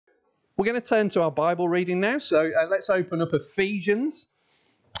We're going to turn to our Bible reading now. So let's open up Ephesians,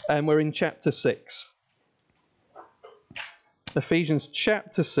 and we're in chapter 6. Ephesians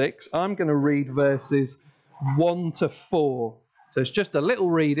chapter 6. I'm going to read verses 1 to 4. So it's just a little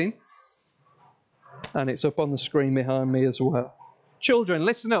reading, and it's up on the screen behind me as well. Children,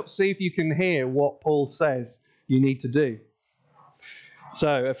 listen up. See if you can hear what Paul says you need to do.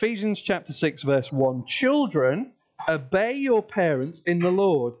 So Ephesians chapter 6, verse 1. Children, obey your parents in the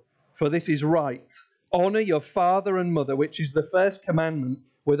Lord, for this is right. Honour your father and mother, which is the first commandment,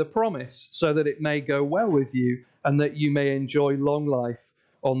 with a promise, so that it may go well with you and that you may enjoy long life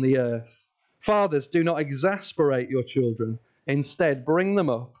on the earth. Fathers, do not exasperate your children. Instead, bring them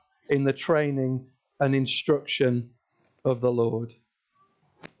up in the training and instruction of the Lord.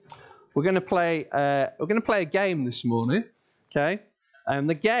 We're going to play a game this morning, okay? And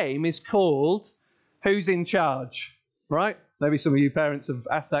the game is called Who's in Charge? Right? Maybe some of you parents have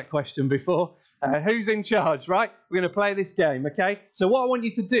asked that question before. Who's in charge, right? We're going to play this game, okay? So what I want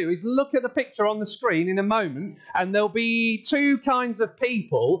you to do is look at the picture on the screen in a moment, and there'll be two kinds of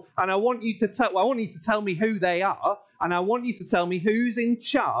people, and I want you to tell me who they are, and I want you to tell me who's in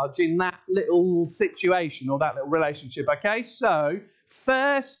charge in that little situation or that little relationship, okay? So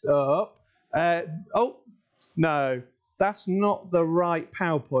first up, oh no, that's not the right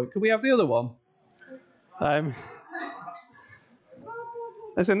PowerPoint. Could we have the other one?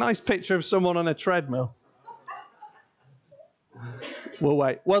 There's a nice picture of someone on a treadmill. We'll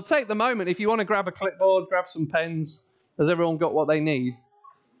wait. Well, take the moment. If you want to grab a clipboard, grab some pens. Has everyone got what they need?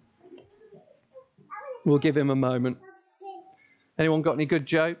 We'll give him a moment. Anyone got any good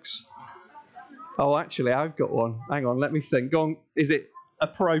jokes? Oh, actually, I've got one. Hang on, let me think. Go on. Is it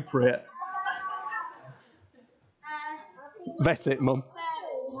appropriate? Vet it, Mum.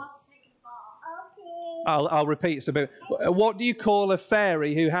 I'll repeat it a bit. What do you call a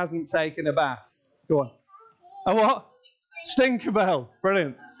fairy who hasn't taken a bath? Go on. A what? Stinkerbell.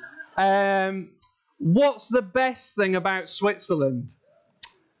 Brilliant. What's the best thing about Switzerland?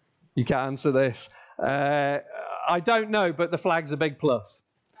 You can't answer this. I don't know, but the flag's a big plus.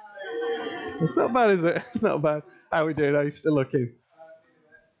 It's not bad, is it? It's not bad. How are we doing? Are you still looking?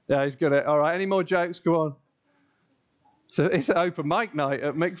 Yeah, he's good at it. All right, any more jokes? Go on. So it's an open mic night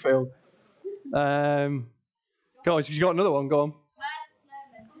at Mickfield. Guys, you've got another one. Go on.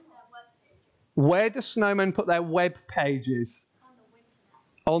 Where do snowmen put their web pages?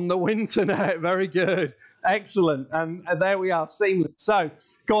 On the winternet. Very good. Excellent. And there we are. Seamless. So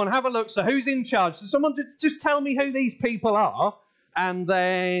go on, have a look. So who's in charge? So someone just tell me who these people are, and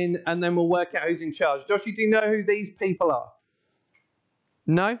then we'll work out who's in charge. Joshie, do you know who these people are?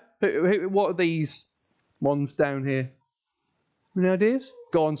 No? What are these ones down here? Any ideas?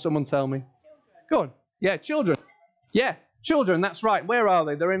 Go on, someone tell me. Go on. Yeah, children. Yeah, children, that's right. Where are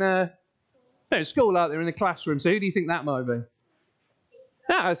they? They're in school, aren't they? They're in the classroom. So who do you think that might be?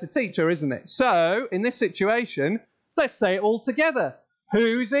 No, it's a teacher, isn't it? So, in this situation, let's say it all together.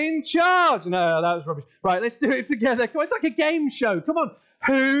 Who's in charge? No, that was rubbish. Right, let's do it together. Come on, it's like a game show. Come on.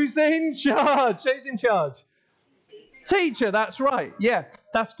 Who's in charge? Who's in charge? Teacher, that's right. Yeah,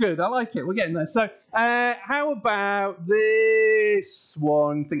 that's good. I like it. We're getting there. So, how about this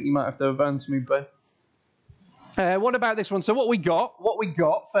one? I think you might have to advance me, Ben. What about this one? So what we got,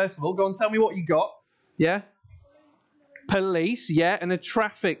 first of all, go on, tell me what you got. Yeah? Police, yeah, and a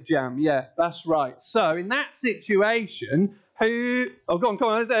traffic jam. Yeah, that's right. So in that situation, go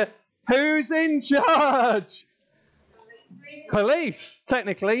on. Who's in charge? Police,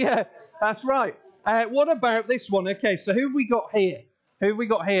 technically, yeah, that's right. What about this one? Okay, so who have we got here?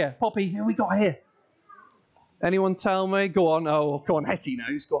 Poppy, who have we got here? Anyone tell me? Go on. Oh, go on. Hetty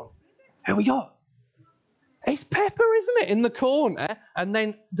knows. Go on. Who have we got? It's Pepper, isn't it? In the corner. And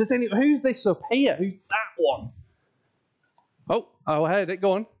then, who's this up here? Who's that one? Oh, I heard it.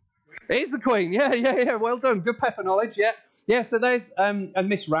 Go on. It is the Queen. Yeah. Well done. Good Pepper knowledge. Yeah. So there's and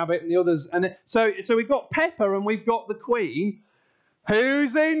Miss Rabbit and the others. And so we've got Pepper and we've got the Queen.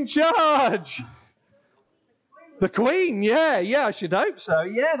 Who's in charge? The Queen, yeah, I should hope so.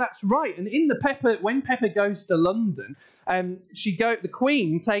 Yeah, that's right. And when Pepper goes to London, the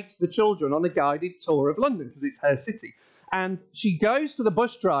Queen takes the children on a guided tour of London because it's her city. And she goes to the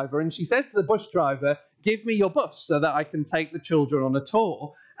bus driver and she says to the bus driver, "Give me your bus so that I can take the children on a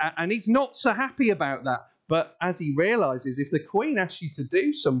tour." And he's not so happy about that. But as he realises, if the Queen asks you to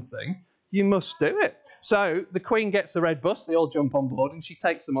do something, you must do it. So the Queen gets the red bus, they all jump on board, and she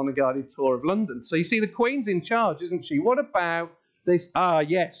takes them on a guided tour of London. So you see, the Queen's in charge, isn't she? What about this?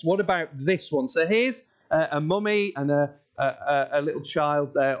 Yes, what about this one? So here's a mummy and a little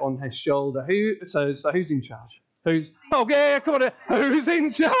child there on her shoulder. So who's in charge? Who's? Oh yeah, come on. Who's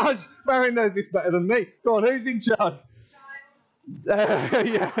in charge? Marion knows this better than me. Go on, who's in charge?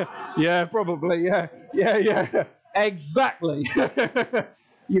 Yeah, probably. Yeah. Exactly.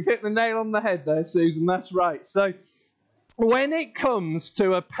 You've hit the nail on the head there, Susan. That's right. So, when it comes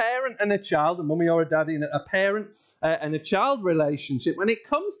to a parent and a child, a mummy or a daddy, and a parent and a child relationship, when it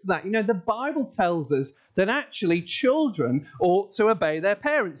comes to that, the Bible tells us that actually children ought to obey their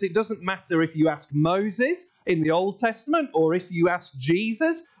parents. It doesn't matter if you ask Moses in the Old Testament, or if you ask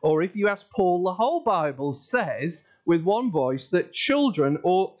Jesus, or if you ask Paul. The whole Bible says with one voice that children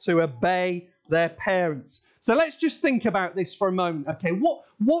ought to obey their parents. So let's just think about this for a moment. Okay,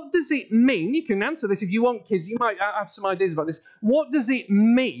 what does it mean? You can answer this if you want, kids. You might have some ideas about this. What does it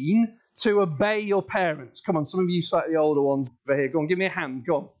mean to obey your parents? Come on, some of you slightly older ones over here. Go on, give me a hand.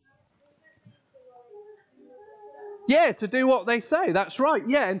 Go on. Yeah, to do what they say. That's right.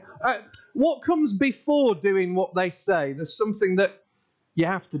 Yeah, and what comes before doing what they say? There's something that you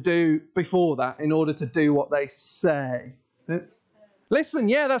have to do before that in order to do what they say. Listen,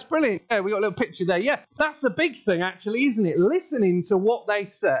 yeah, that's brilliant. Yeah, we got a little picture there. Yeah, that's the big thing, actually, isn't it? Listening to what they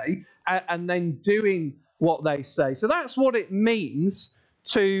say and then doing what they say. So that's what it means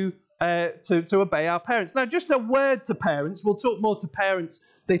to obey our parents. Now, just a word to parents. We'll talk more to parents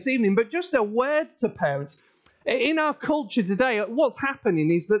this evening, but just a word to parents. In our culture today, what's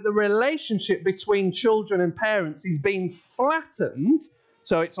happening is that the relationship between children and parents is being flattened,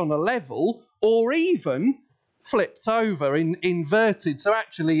 so it's on a level, or even flipped over, inverted. So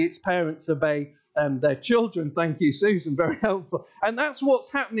actually, its parents obey their children. Thank you, Susan. Very helpful. And that's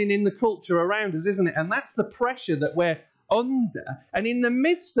what's happening in the culture around us, isn't it? And that's the pressure that we're under. And in the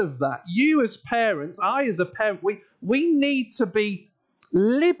midst of that, you as parents, I as a parent, we need to be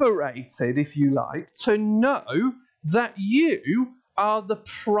liberated, if you like, to know that you are the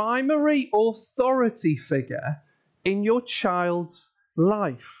primary authority figure in your child's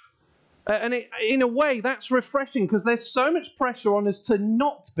life. And in a way, that's refreshing, because there's so much pressure on us to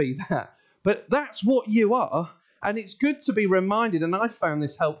not be that. But that's what you are. And it's good to be reminded, and I found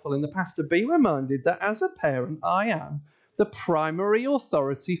this helpful in the past, to be reminded that as a parent, I am the primary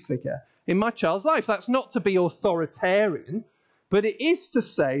authority figure in my child's life. That's not to be authoritarian, but it is to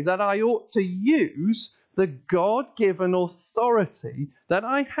say that I ought to use the God-given authority that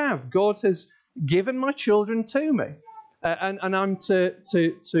I have. God has given my children to me. And I'm to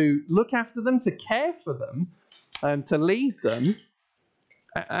look after them, to care for them, to lead them,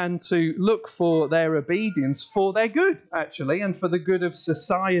 and to look for their obedience for their good, actually, and for the good of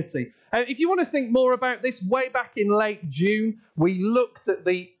society. If you want to think more about this, way back in late June, we looked at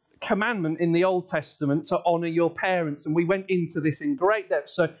the commandment in the Old Testament to honour your parents, and we went into this in great depth.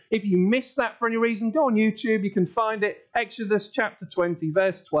 So if you missed that for any reason, go on YouTube, you can find it, Exodus chapter 20,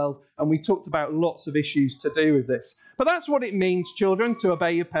 verse 12, and we talked about lots of issues to do with this. But that's what it means, children, to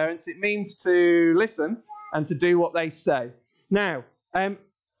obey your parents. It means to listen and to do what they say. Now,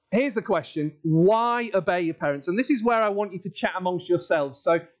 here's the question: why obey your parents? And this is where I want you to chat amongst yourselves.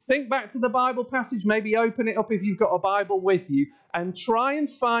 So think back to the Bible passage, maybe open it up if you've got a Bible with you, and try and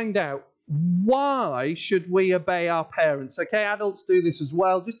find out, why should we obey our parents? Okay, adults do this as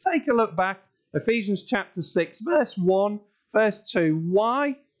well. Just take a look back. Ephesians chapter 6, verse 1, verse 2.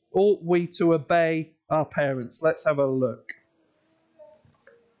 Why ought we to obey our parents? Let's have a look.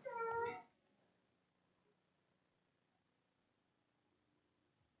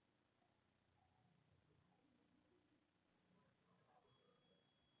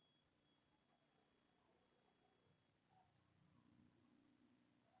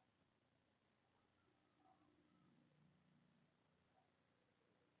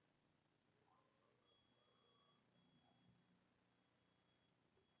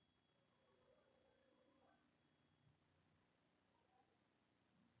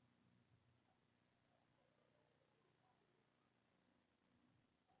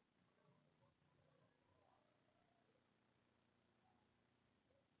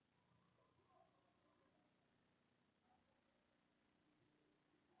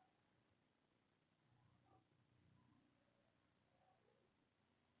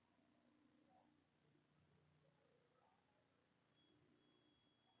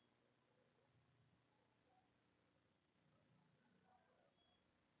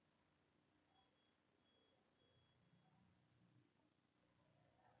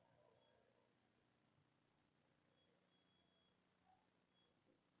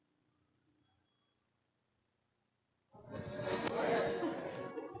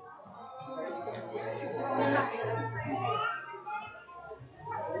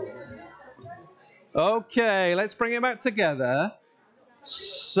 Okay, let's bring it back together.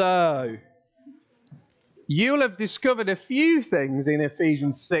 So, You'll have discovered a few things in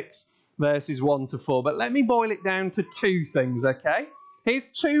Ephesians 6, verses 1 to 4, but let me boil it down to 2 things, okay? Here's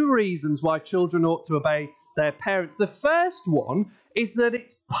 2 reasons why children ought to obey their parents. The first one is that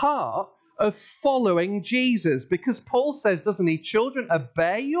it's part of following Jesus, because Paul says, doesn't he, children,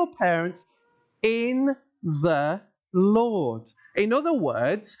 obey your parents in the Lord. In other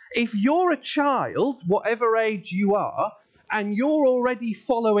words, if you're a child, whatever age you are, and you're already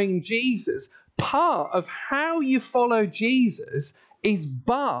following Jesus, part of how you follow Jesus is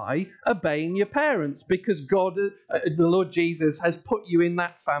by obeying your parents, because God, the Lord Jesus, has put you in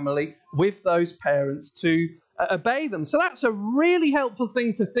that family with those parents to obey them. So that's a really helpful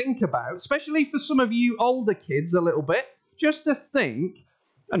thing to think about, especially for some of you older kids a little bit, just to think,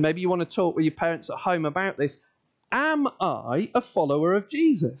 and maybe you want to talk with your parents at home about this, am I a follower of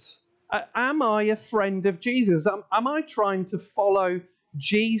Jesus? Am I a friend of Jesus? Am I trying to follow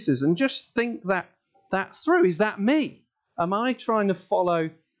Jesus? And just think that through. Is that me? Am I trying to follow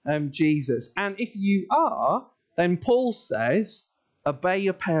Jesus? And if you are, then Paul says, obey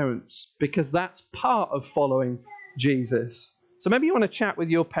your parents, because that's part of following Jesus. So maybe you want to chat with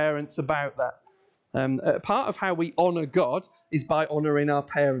your parents about that. Part of how we honour God is by honouring our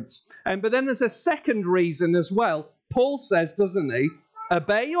parents. But then there's a second reason as well. Paul says, doesn't he,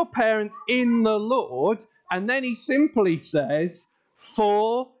 obey your parents in the Lord, and then he simply says,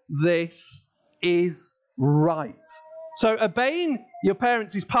 for this is right. So obeying your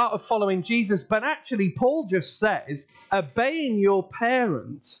parents is part of following Jesus, but actually Paul just says obeying your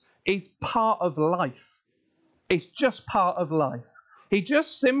parents is part of life. It's just part of life. He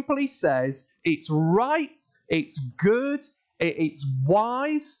just simply says it's right, it's good, it's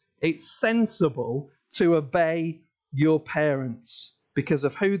wise, it's sensible to obey your parents. Because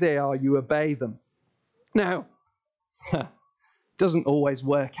of who they are, you obey them. Now, it doesn't always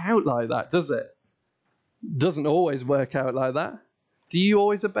work out like that, does it? Doesn't always work out like that. Do you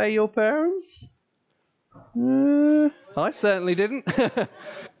always obey your parents? I certainly didn't.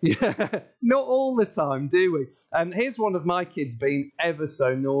 Yeah, not all the time, do we? And here's one of my kids being ever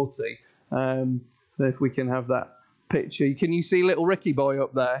so naughty. If we can have that picture. Can you see little Ricky boy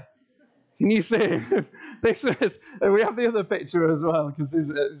up there? Can you see him? This was, we have the other picture as well, because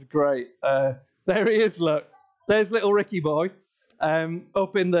it's great. There he is, look. There's little Ricky boy.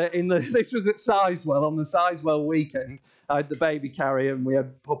 Up in the this was at Sizewell, on the Sizewell weekend. I had the baby carrier and we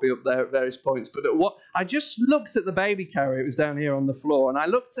had Puppy up there at various points. But I just looked at the baby carrier, it was down here on the floor, and I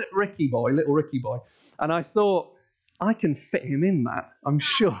looked at Ricky boy, little Ricky boy, and I thought, I can fit him in that. I'm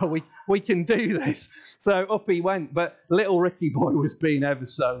sure we can do this. So up he went. But little Ricky boy was being ever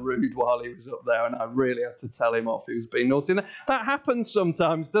so rude while he was up there, and I really had to tell him off. He was being naughty. And that happens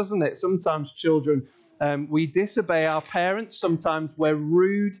sometimes, doesn't it? Sometimes children, we disobey our parents. Sometimes we're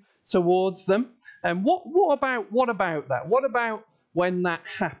rude towards them. And what about that? What about when that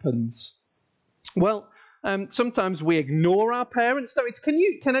happens? Well, sometimes we ignore our parents.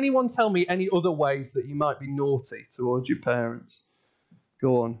 Can anyone tell me any other ways that you might be naughty towards your parents?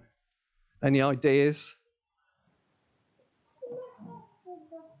 Go on. Any ideas?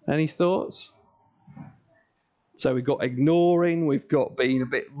 Any thoughts? So we've got ignoring, we've got being a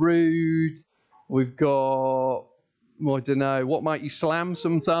bit rude, we've got, I don't know, what might you slam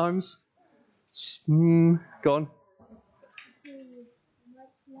sometimes? Go on.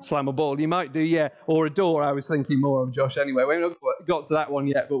 Slam a ball, you might do, yeah, or a door. I was thinking more of Josh anyway. We haven't got to that one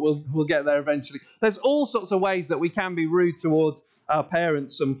yet, but we'll get there eventually. There's all sorts of ways that we can be rude towards our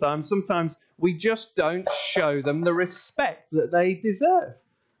parents sometimes. Sometimes we just don't show them the respect that they deserve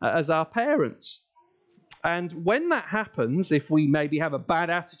as our parents. And when that happens, if we maybe have a bad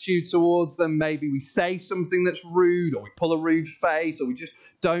attitude towards them, maybe we say something that's rude, or we pull a rude face, or we just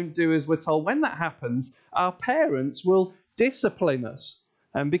don't do as we're told, when that happens, our parents will discipline us.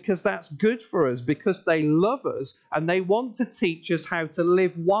 And because that's good for us, because they love us and they want to teach us how to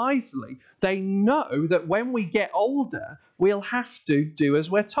live wisely. They know that when we get older, we'll have to do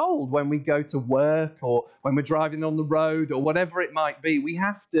as we're told. When we go to work or when we're driving on the road or whatever it might be, we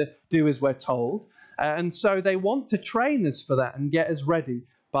have to do as we're told. And so they want to train us for that and get us ready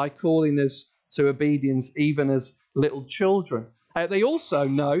by calling us to obedience even as little children. They also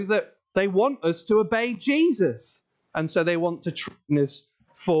know that they want us to obey Jesus. And so they want to train us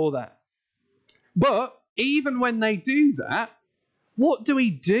for that. But even when they do that, what do we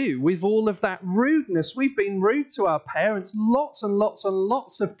do with all of that rudeness? We've been rude to our parents lots and lots and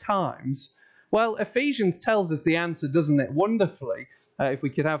lots of times. Well, Ephesians tells us the answer, doesn't it? Wonderfully. If we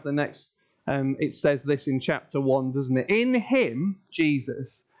could have the next, it says this in chapter 1, doesn't it? In him,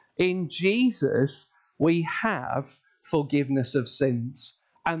 Jesus, in Jesus, we have forgiveness of sins.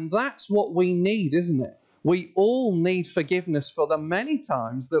 And that's what we need, isn't it? We all need forgiveness for the many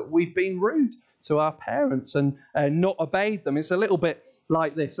times that we've been rude to our parents and not obeyed them. It's a little bit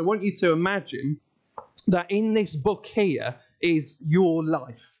like this. I want you to imagine that in this book here is your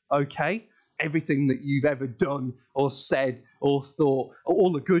life, okay? Everything that you've ever done or said or thought,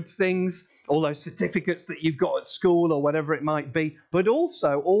 all the good things, all those certificates that you've got at school or whatever it might be, but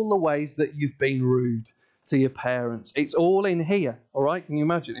also all the ways that you've been rude to your parents. It's all in here, all right? Can you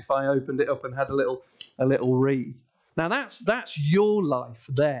imagine if I opened it up and had a little read? Now that's your life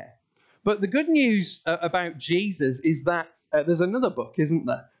there. But the good news about Jesus is that there's another book, isn't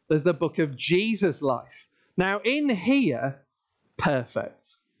there? There's the book of Jesus' life. Now in here,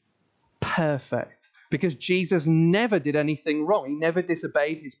 perfect. Because Jesus never did anything wrong. He never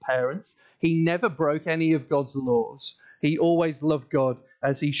disobeyed his parents. He never broke any of God's laws. He always loved God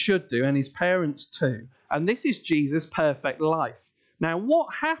as he should do, and his parents too. And this is Jesus' perfect life. Now,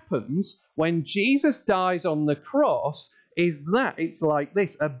 what happens when Jesus dies on the cross is that it's like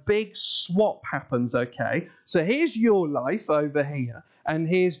this. A big swap happens, okay? So here's your life over here, and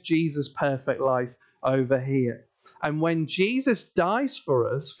here's Jesus' perfect life over here. And when Jesus dies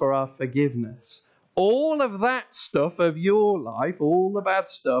for us, for our forgiveness, all of that stuff of your life, all the bad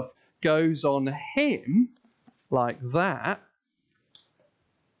stuff, goes on him like that.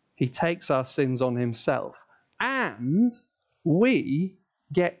 He takes our sins on himself. And we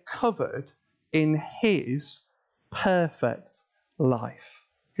get covered in his perfect life.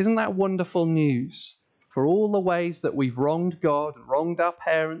 Isn't that wonderful news? For all the ways that we've wronged God and wronged our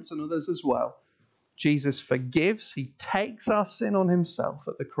parents and others as well, Jesus forgives. He takes our sin on himself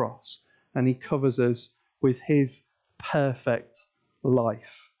at the cross, and he covers us with his perfect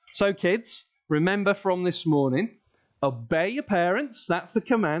life. So kids, remember from this morning, obey your parents. That's the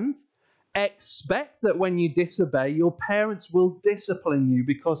command. Expect that when you disobey, your parents will discipline you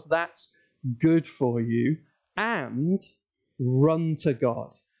because that's good for you. And run to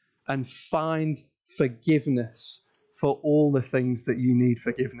God and find forgiveness for all the things that you need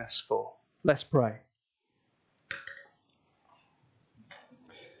forgiveness for. Let's pray.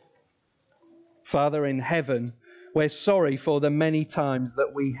 Father in heaven, we're sorry for the many times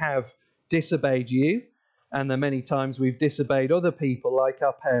that we have disobeyed you and the many times we've disobeyed other people like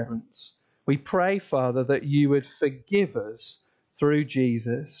our parents. We pray, Father, that you would forgive us through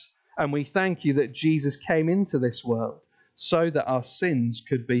Jesus. And we thank you that Jesus came into this world so that our sins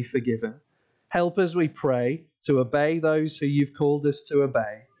could be forgiven. Help us, we pray, to obey those who you've called us to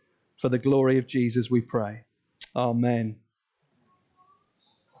obey. For the glory of Jesus, we pray. Amen.